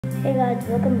Hey guys,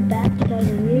 welcome back to Toys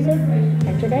and Music,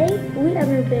 and today we are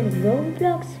going to play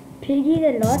Roblox Piggy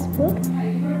the Lost Book,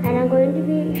 and I'm going to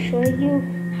be showing you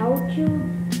how to,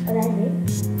 I'm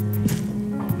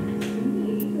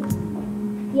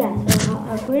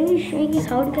going to be showing you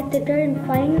how to get the current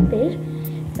final page.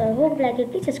 So I hope you like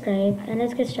it, please subscribe, and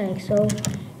let's get started. So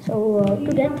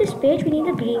to get this page we need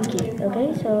the green key,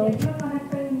 okay, so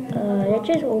let's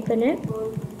just open it.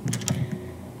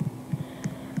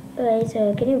 Guys,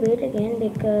 can you wait again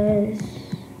because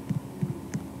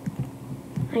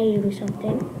I need to do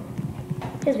something.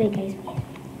 Just wait, guys, please.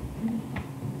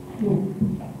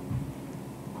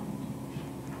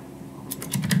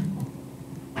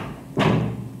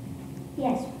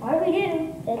 Yes, what we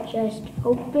do? Let's just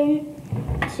open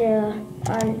the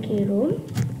arcade room.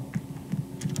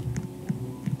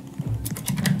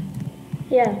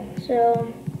 Yeah,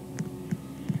 so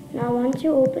now once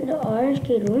you open the orange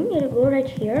key room, you'll go right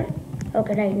here.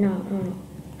 Okay, right now, no.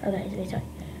 Oh guys, wait, sorry.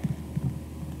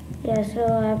 Yeah, so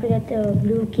I have to get the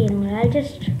blue key and I'll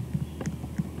just,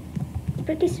 it's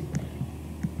pretty simple.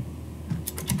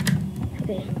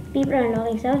 Okay, people are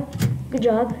unlocking stuff. Good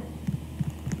job.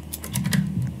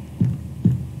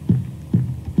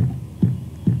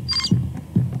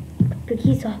 Put the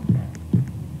keys up.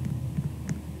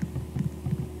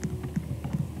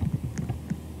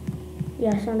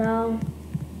 Yeah, so now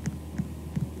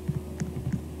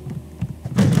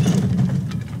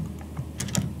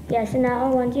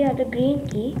once you have the green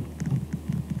key,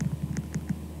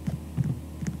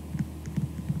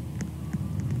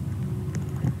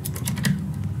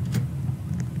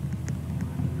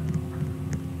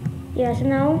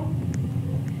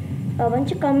 once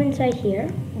you come inside here,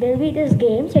 there'll be this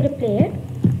game, so you have to play it.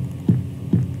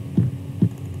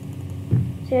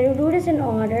 So you have to do this in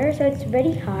order, so it's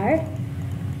very hard.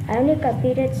 I only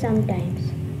complete it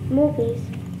sometimes. Move please.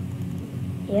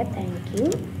 Yep, thank you.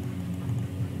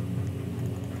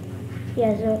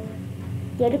 Yeah, so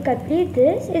you have to complete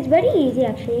this. It's very easy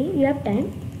actually. You have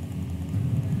time.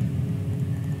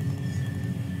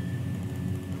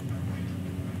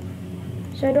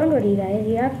 So don't worry guys,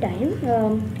 you have time.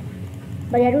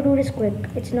 But you have to do this quick.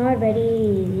 It's not very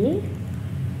easy.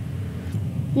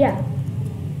 Yeah,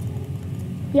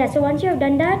 so once you have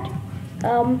done that,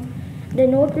 the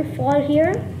note will fall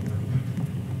here.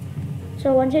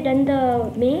 So once you've done the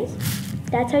maze,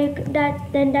 that's how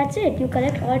then that's it. You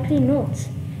collect all 3 notes.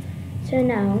 So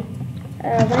now,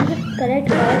 once you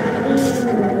collect all 3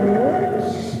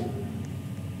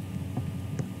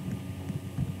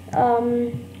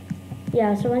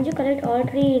 notes, so once you collect all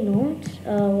 3 notes,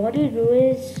 what you do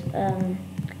is,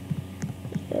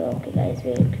 okay guys,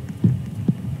 wait.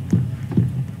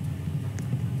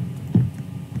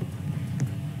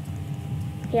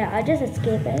 Yeah, I'll just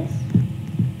escape guys.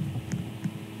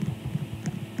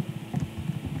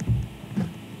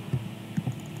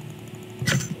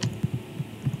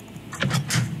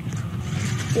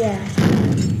 Yeah,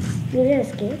 you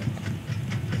just escape.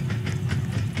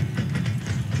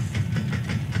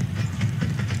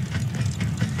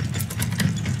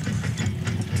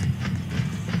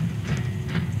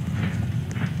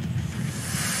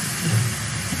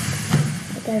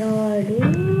 What that all do?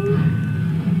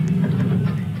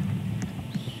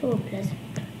 So pleasant.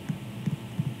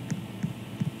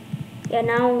 Yeah,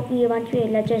 now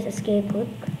let's just escape quick.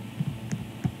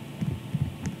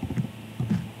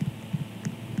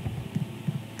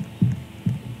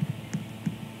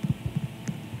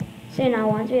 So now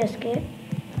once we escape,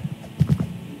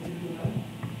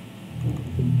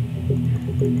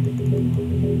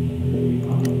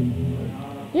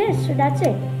 yes, so that's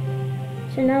it.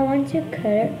 So now once you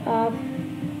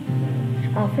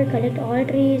after collect all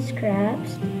 3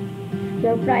 scraps,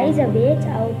 your prize awaits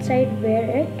outside where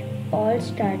it all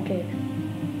started.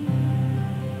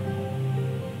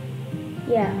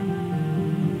 Yeah.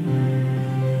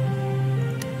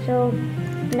 So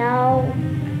now,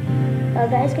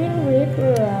 guys, can you wait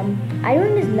for, I don't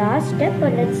know this last step,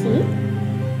 but let's see.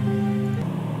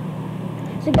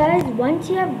 So guys, once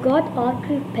you have got all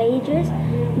 3 pages,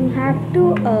 you have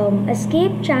to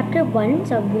escape chapter 1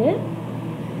 somewhere.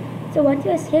 So once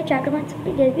you escape chapter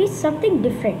 1, there'll be something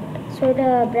different. So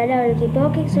the brother will keep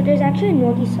talking. So there's actually a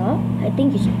note you saw. I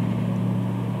think you saw.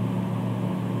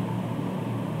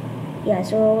 Yeah,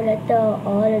 so let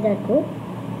all of that go.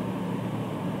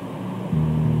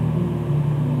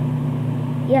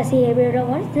 Yeah, see,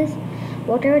 what is this?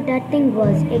 Whatever that thing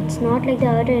was, it's not like the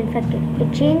other infected.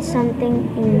 It changed something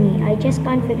in me. I just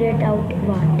can't figure it out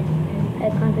what.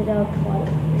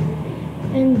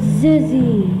 And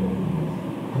Zizzy.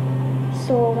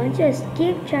 So once you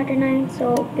escape chapter 9,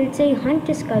 so it'll say hunt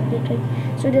is completed.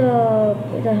 So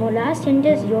the last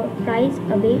sentence, your prize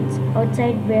awaits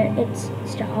outside where it's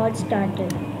all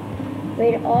started,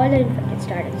 where all the infected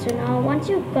started. So now once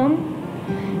you come,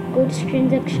 go to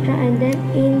strings extra and then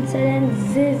Insolence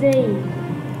Zizzy.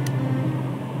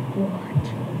 What?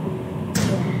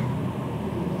 Yeah.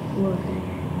 What?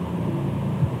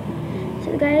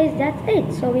 So guys, that's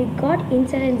it. So we got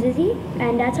Insolence Zizzy,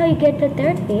 and that's how you get the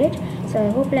third page. So I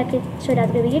hope like it. So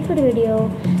that's gonna be it for the video.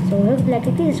 So if you like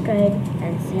it, please subscribe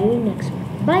and see you next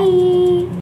one. Bye.